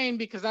Fort Wayne,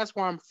 because that's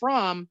where I'm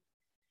from,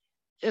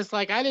 it's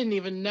like I didn't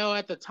even know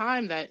at the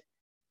time that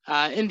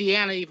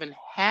Indiana even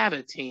had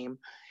a team,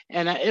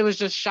 and it was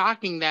just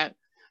shocking that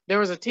there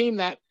was a team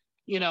that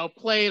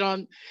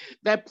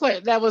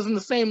that was in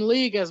the same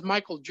league as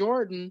Michael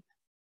Jordan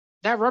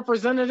that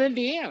represented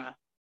Indiana.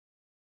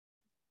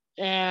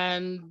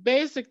 And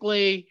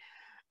basically,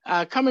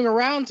 coming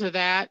around to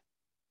that,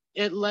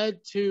 it led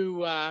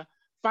to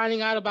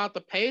finding out about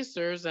the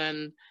Pacers,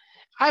 and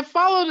I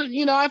followed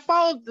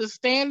the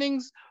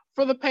standings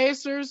for the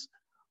Pacers,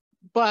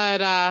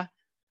 but a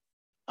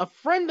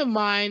friend of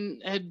mine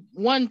had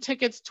won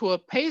tickets to a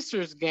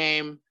Pacers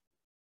game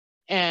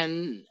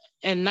in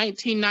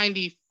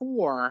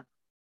 1994.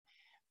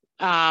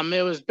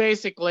 It was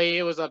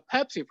a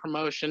Pepsi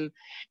promotion,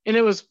 and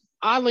it was,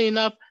 oddly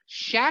enough,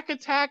 Shack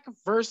Attack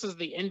versus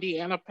the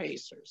Indiana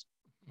Pacers.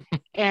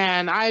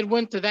 And I had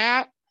went to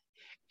that,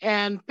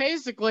 and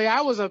basically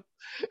I was a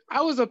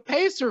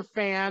Pacer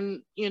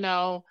fan,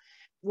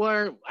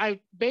 where I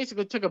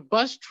basically took a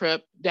bus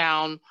trip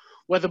down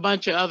with a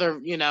bunch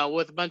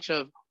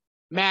of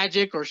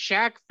Magic or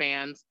Shaq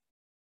fans,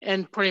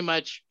 and pretty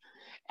much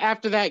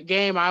after that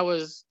game, I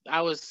was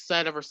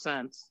set ever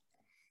since.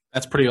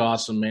 That's pretty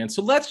awesome, man.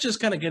 So let's just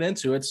kind of get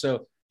into it.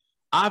 So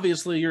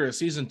obviously you're a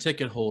season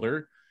ticket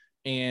holder,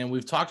 and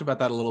we've talked about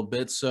that a little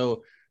bit.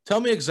 So tell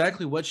me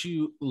exactly what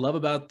you love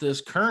about this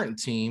current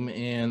team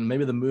and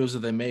maybe the moves that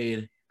they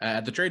made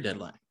at the trade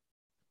deadline.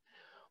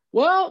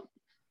 Well,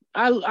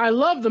 I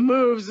love the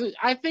moves.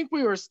 I think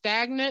we were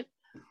stagnant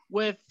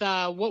with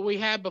what we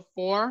had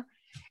before.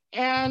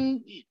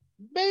 And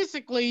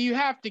basically, you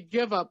have to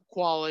give up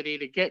quality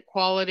to get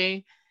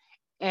quality.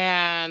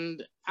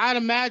 And I'd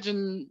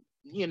imagine,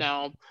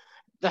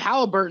 the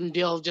Halliburton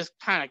deal just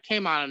kind of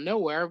came out of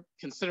nowhere,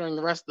 considering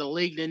the rest of the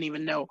league didn't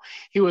even know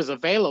he was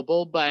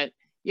available. But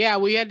yeah,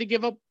 we had to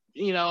give up,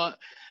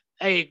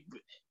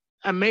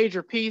 a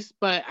major piece,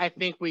 but I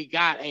think we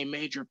got a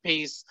major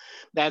piece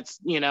that's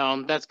going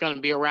to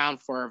be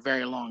around for a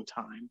very long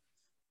time.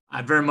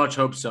 I very much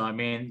hope so. I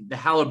mean, the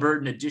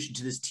Halliburton addition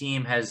to this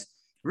team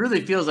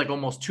really feels like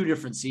almost two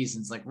different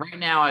seasons. Like right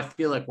now, I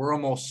feel like we're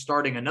almost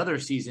starting another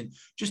season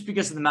just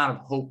because of the amount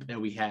of hope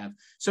that we have.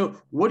 So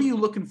what are you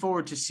looking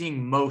forward to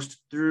seeing most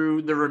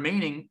through the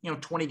remaining,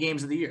 20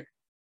 games of the year?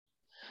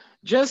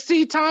 Just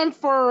see time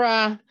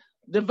for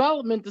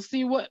development to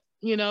see what,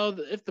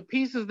 if the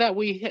pieces that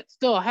we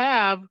still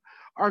have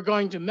are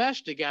going to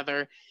mesh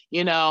together.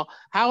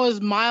 How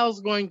is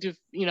Miles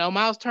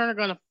Turner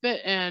going to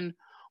fit in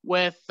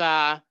with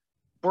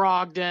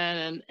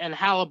Brogdon and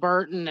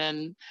Halliburton,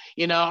 and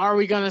are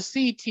we going to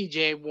see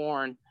TJ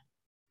Warren?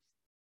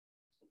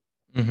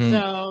 Mm-hmm.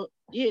 So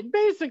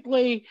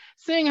basically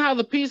seeing how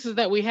the pieces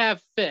that we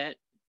have fit.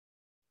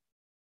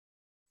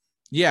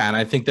 Yeah, and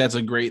I think that's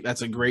a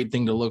great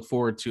thing to look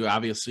forward to.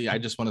 Obviously, I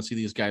just want to see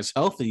these guys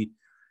healthy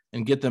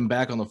and get them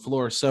back on the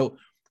floor. So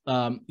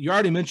you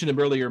already mentioned him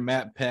earlier,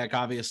 Matt Peck.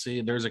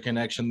 Obviously, there's a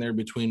connection there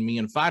between me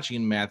and Facci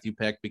and Matthew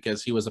Peck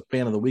because he was a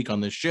fan of the week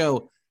on this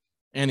show.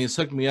 And he's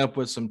hooked me up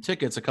with some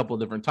tickets a couple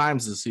of different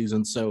times this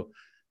season. So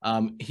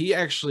he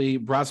actually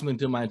brought something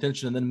to my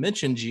attention and then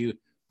mentioned you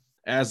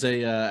as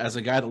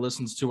a guy that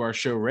listens to our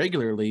show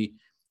regularly,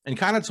 and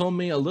kind of told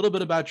me a little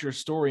bit about your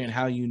story and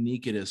how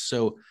unique it is.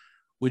 So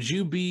would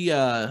you be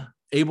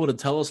able to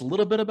tell us a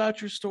little bit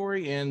about your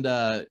story and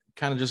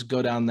kind of just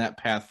go down that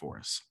path for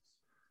us?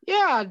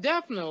 Yeah,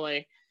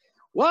 definitely.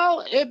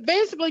 Well, it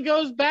basically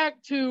goes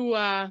back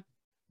to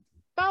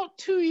about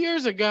 2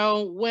 years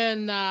ago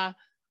when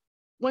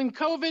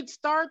COVID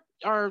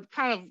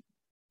kind of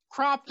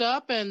cropped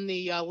up and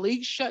the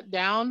league shut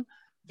down.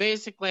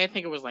 Basically, I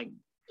think it was like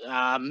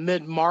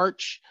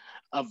mid-March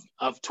of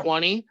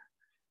 20.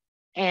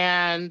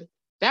 And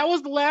that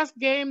was the last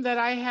game that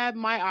I had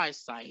my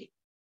eyesight.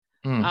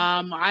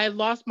 I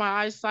lost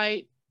my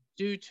eyesight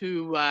due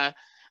to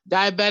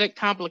diabetic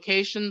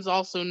complications,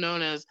 also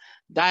known as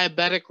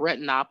diabetic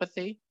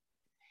retinopathy.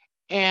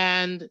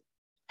 And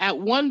at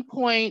one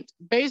point,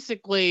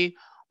 basically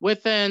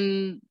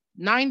within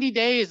 90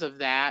 days of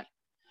that,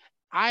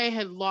 I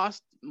had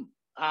lost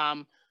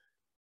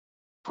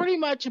pretty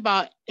much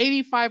about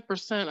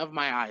 85% of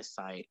my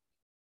eyesight.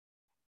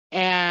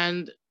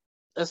 And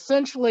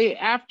essentially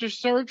after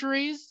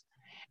surgeries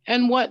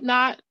and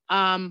whatnot,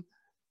 I've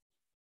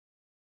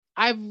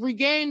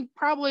regained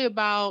probably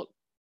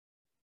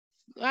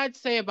I'd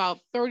say about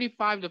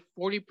 35 to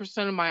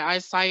 40% of my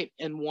eyesight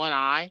in one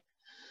eye.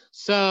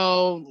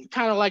 So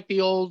kind of like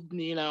the old,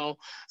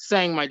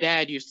 saying my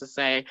dad used to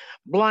say,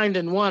 blind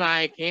in one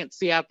eye, can't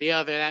see out the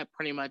other. That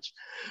pretty much,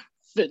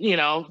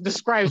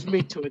 describes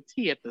me to a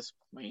T at this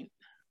point.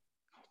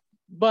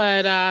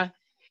 But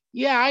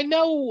yeah, I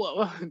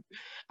know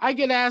I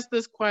get asked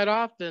this quite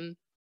often.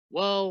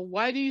 Well,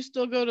 why do you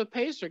still go to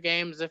Pacer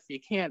games if you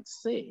can't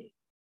see?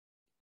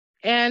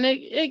 And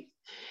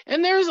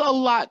and there's a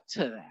lot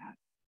to that.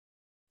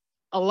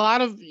 A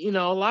lot of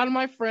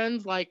my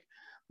friends like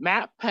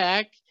Matt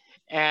Peck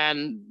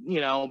and,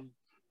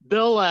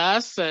 Bill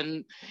S.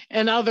 and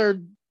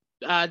other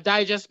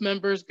Digest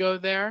members go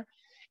there.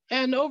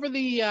 And over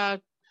the,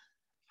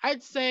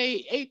 I'd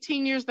say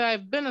 18 years that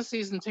I've been a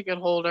season ticket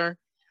holder,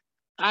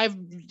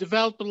 I've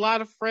developed a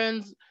lot of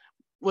friends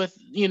with,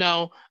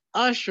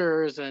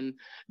 ushers and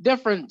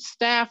different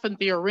staff in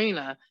the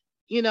arena.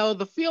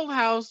 The field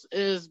house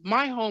is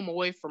my home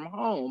away from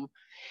home.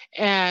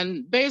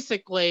 And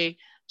basically,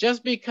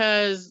 just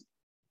because,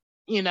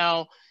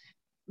 the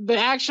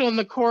action on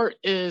the court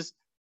is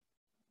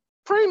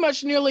pretty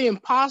much nearly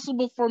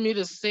impossible for me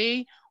to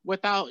see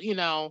without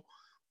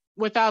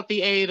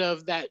the aid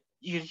of that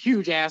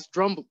huge ass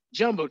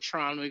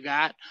jumbotron we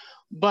got.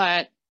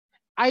 But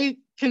I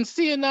can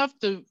see enough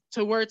to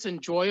where it's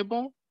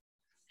enjoyable.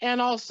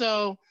 And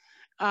also,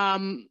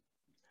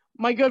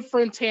 my good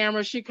friend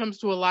Tamara, she comes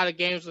to a lot of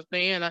games with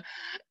me, and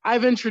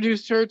I've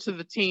introduced her to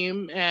the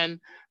team and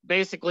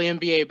basically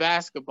NBA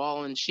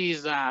basketball, and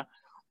she's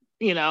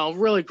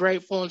really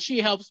grateful, and she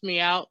helps me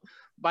out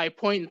by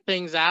pointing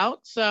things out.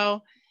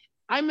 So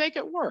I make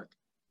it work.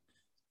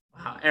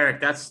 Wow,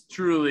 Eric, that's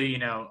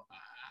truly,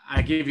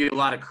 I give you a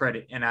lot of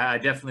credit, and I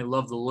definitely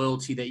love the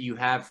loyalty that you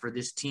have for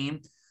this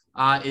team.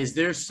 Is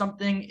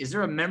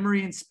there a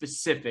memory in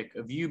specific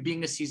of you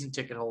being a season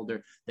ticket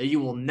holder that you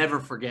will never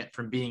forget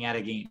from being at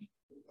a game?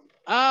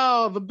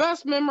 Oh, the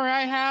best memory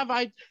I have,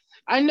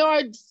 I know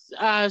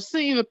I'd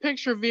seen the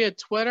picture via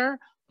Twitter,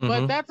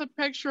 but that's a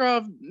picture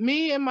of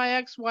me and my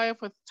ex-wife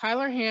with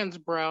Tyler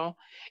Hansbrough,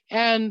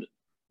 and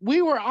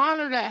we were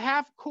honored at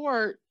half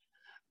court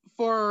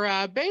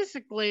for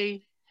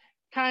basically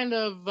kind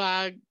of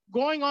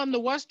going on the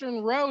Western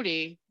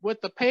Roadie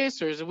with the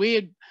Pacers. We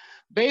had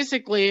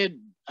basically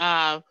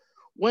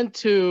went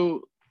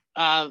to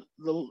at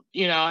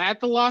the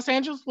Los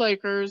Angeles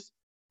Lakers,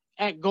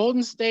 at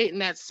Golden State,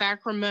 and at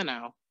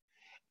Sacramento,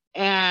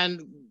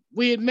 and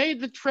we had made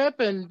the trip,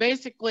 and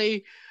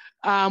basically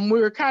we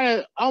were kind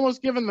of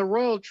almost given the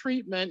royal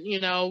treatment.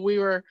 We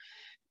were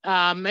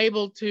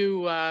able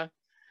to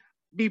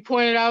be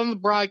pointed out on the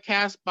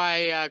broadcast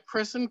by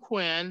Chris and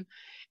Quinn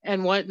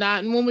and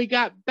whatnot. And when we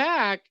got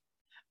back,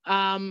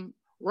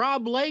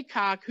 Rob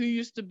Laycock, who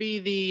used to be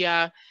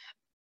the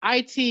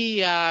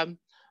IT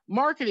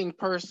marketing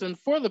person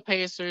for the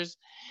Pacers,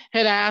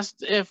 had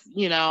asked if,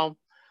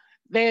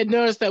 they had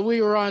noticed that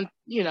we were on,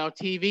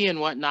 TV and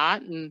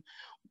whatnot, and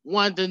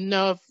wanted to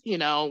know if,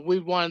 we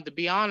wanted to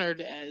be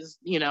honored as,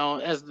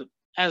 as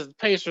the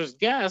Pacers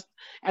guest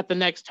at the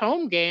next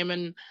home game.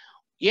 And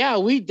yeah,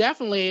 we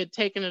definitely had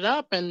taken it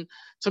up. And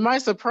to my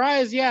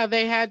surprise, yeah,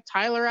 they had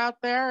Tyler out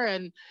there,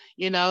 and,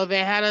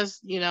 they had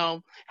us,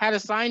 had a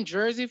signed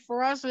jersey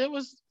for us. It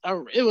was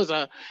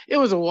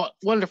a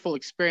wonderful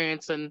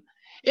experience. And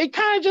it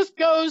kind of just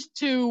goes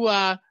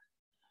to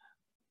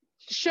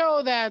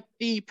show that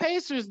the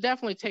Pacers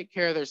definitely take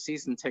care of their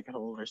season ticket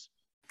holders.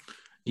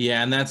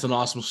 Yeah, and that's an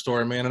awesome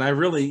story, man. And I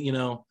really,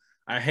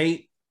 I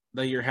hate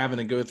that you're having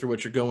to go through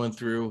what you're going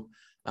through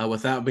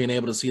without being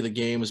able to see the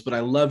games, but I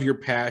love your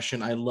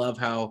passion. I love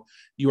how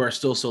you are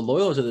still so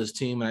loyal to this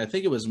team. And I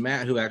think it was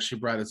Matt who actually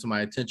brought it to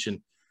my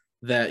attention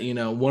that,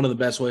 one of the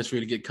best ways for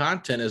you to get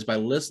content is by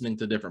listening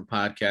to different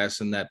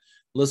podcasts, and that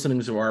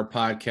listening to our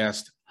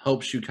podcast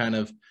helps you kind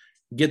of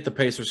get the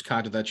Pacers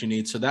content that you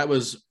need. So that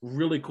was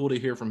really cool to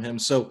hear from him.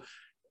 So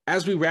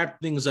as we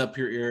wrap things up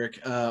here,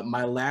 Eric,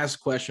 my last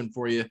question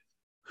for you: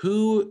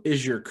 who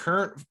is your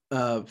current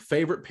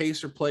favorite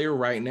Pacer player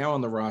right now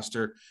on the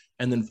roster,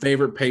 and then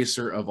favorite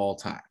Pacer of all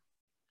time?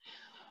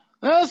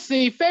 Let's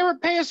see.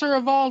 Favorite Pacer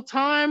of all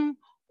time,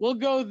 we'll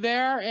go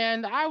there,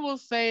 and I will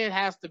say it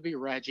has to be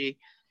Reggie.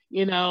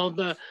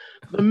 The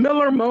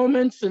Miller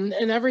moments and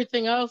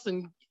everything else,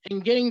 and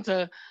getting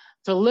to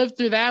live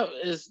through that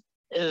is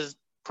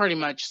pretty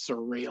much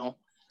surreal.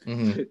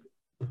 Mm-hmm.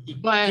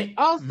 But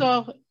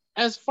also,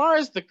 as far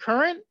as the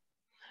current,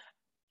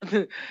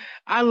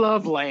 I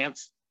love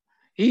Lance.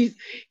 He's,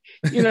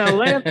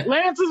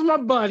 Lance is my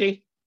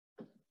buddy.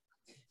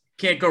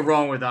 Can't go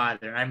wrong with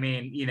either. I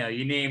mean,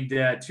 you named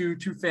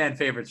two fan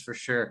favorites for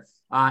sure.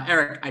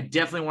 Eric, I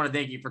definitely want to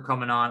thank you for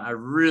coming on. I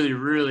really,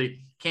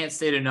 really can't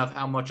state enough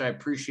how much I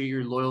appreciate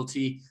your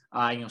loyalty.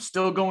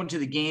 Still going to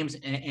the games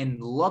and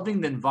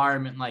loving the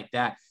environment like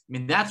that. I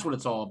mean, that's what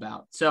it's all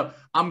about. So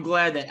I'm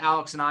glad that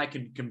Alex and I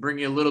can bring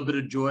you a little bit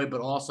of joy,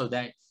 but also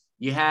that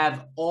you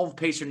have all of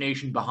Pacer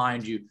Nation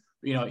behind you.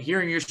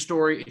 Hearing your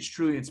story is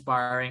truly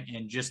inspiring,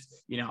 and just,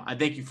 I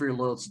thank you for your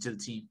loyalty to the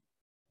team.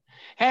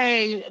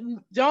 Hey,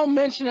 don't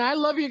mention it. I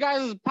love you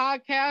guys'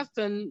 podcast,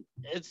 and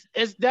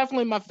it's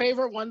definitely my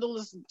favorite one to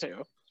listen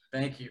to.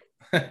 Thank you.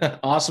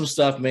 Awesome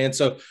stuff, man.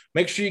 So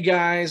make sure you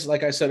guys,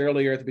 like I said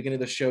earlier at the beginning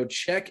of the show,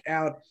 check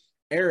out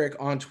Eric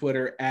on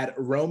Twitter at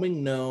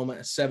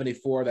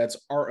RoamingGnome74. That's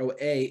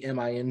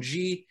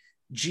RoamingGnome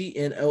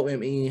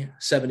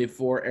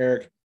 74.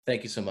 Eric,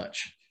 thank you so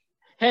much.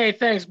 Hey,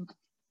 thanks.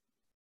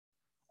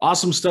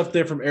 Awesome stuff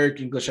there from Eric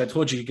English. I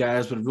told you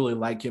guys would really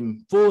like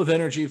him. Full of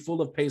energy,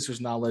 full of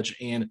Pacers knowledge,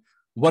 and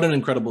what an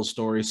incredible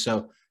story.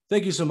 So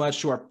thank you so much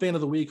to our fan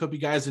of the week. Hope you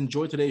guys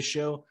enjoyed today's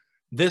show.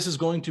 This is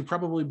going to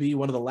probably be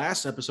one of the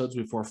last episodes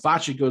before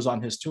Facci goes on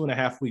his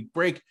 2.5-week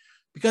break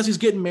because he's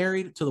getting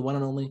married to the one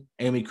and only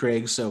Amy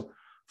Craig. So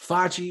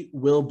Facci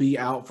will be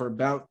out for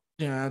about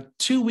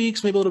 2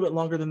 weeks, maybe a little bit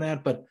longer than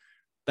that, but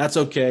that's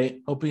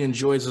okay. Hope he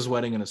enjoys his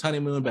wedding and his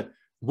honeymoon, but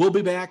we'll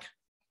be back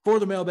for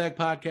the Mailbag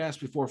Podcast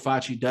before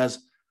Facci does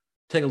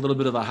take a little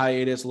bit of a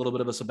hiatus, a little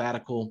bit of a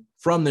sabbatical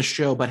from the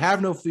show, but have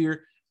no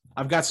fear.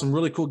 I've got some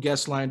really cool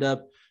guests lined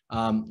up.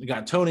 We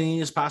got Tony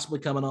is possibly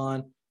coming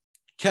on,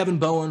 Kevin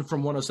Bowen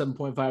from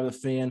 107.5 The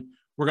Fan.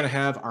 We're going to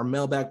have our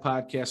Mailbag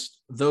Podcast.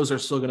 Those are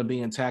still going to be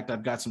intact.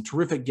 I've got some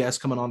terrific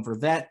guests coming on for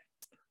that.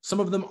 Some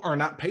of them are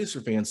not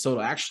Pacer fans, so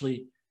it'll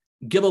actually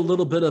give a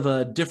little bit of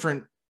a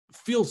different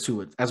feel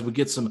to it as we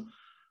get some,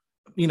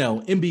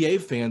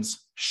 NBA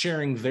fans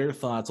sharing their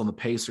thoughts on the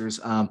Pacers.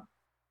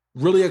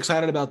 Really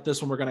excited about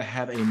this one. We're going to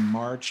have a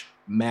March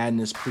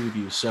Madness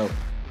preview, so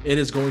it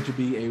is going to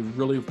be a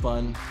really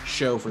fun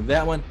show for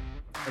that one.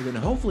 And then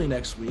hopefully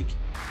next week,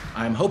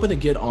 I'm hoping to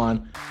get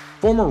on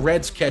former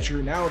Reds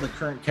catcher, now the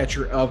current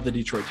catcher of the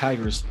Detroit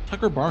Tigers,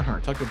 Tucker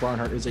Barnhart. Tucker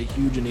Barnhart is a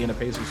huge Indiana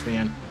Pacers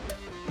fan,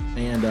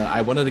 and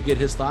I wanted to get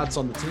his thoughts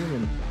on the team,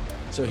 and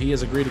so he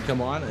has agreed to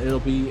come on. It'll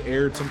be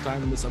aired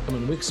sometime in this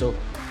upcoming week, so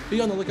be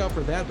on the lookout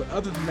for that. But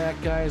other than that,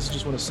 guys, I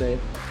just want to say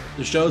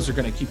the shows are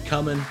going to keep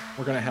coming.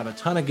 We're going to have a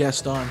ton of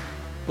guests on,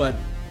 but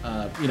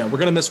we're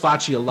going to miss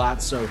Facci a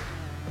lot, so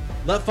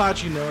let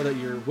Facci know that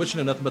you're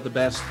wishing him nothing but the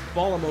best.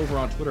 Follow him over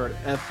on Twitter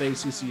at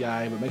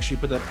FACCI, but make sure you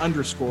put that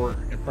underscore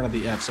in front of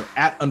the F. So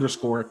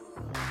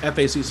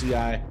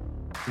 @_FACCI.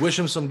 Wish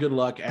him some good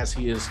luck as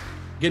he is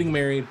getting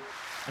married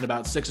in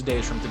about 6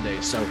 days from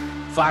today. So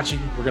Facci,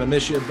 we're going to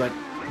miss you, but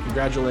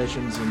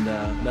congratulations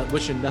and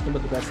wishing nothing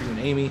but the best for you and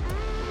Amy.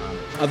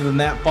 Other than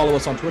that, follow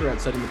us on Twitter at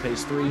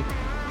SettingThePace3,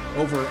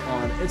 over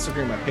on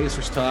Instagram at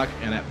Pacers Talk,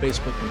 and at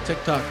Facebook and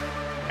TikTok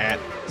at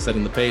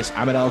Setting the Pace.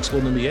 I'm at Alex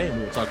Golden NBA, and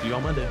we will talk to you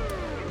on Monday.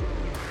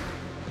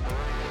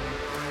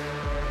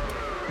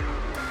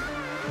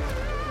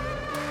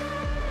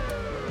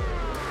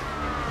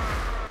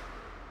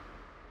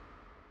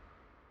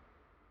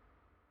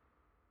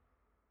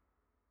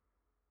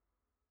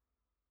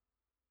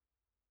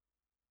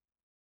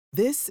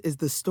 This is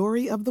the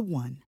story of the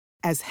one.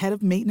 As head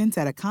of maintenance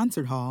at a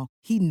concert hall,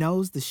 he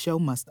knows the show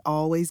must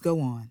always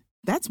go on.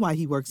 That's why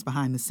he works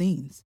behind the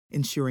scenes,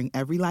 ensuring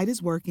every light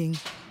is working,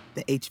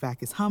 the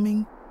HVAC is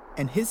humming,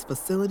 and his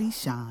facility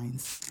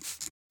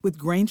shines. With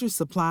Grainger's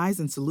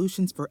supplies and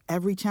solutions for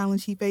every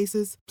challenge he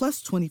faces,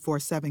 plus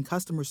 24/7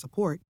 customer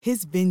support,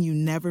 his venue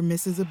never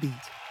misses a beat.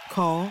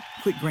 Call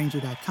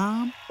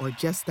quickgrainger.com or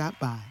just stop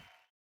by.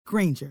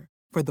 Grainger,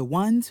 for the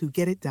ones who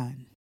get it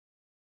done.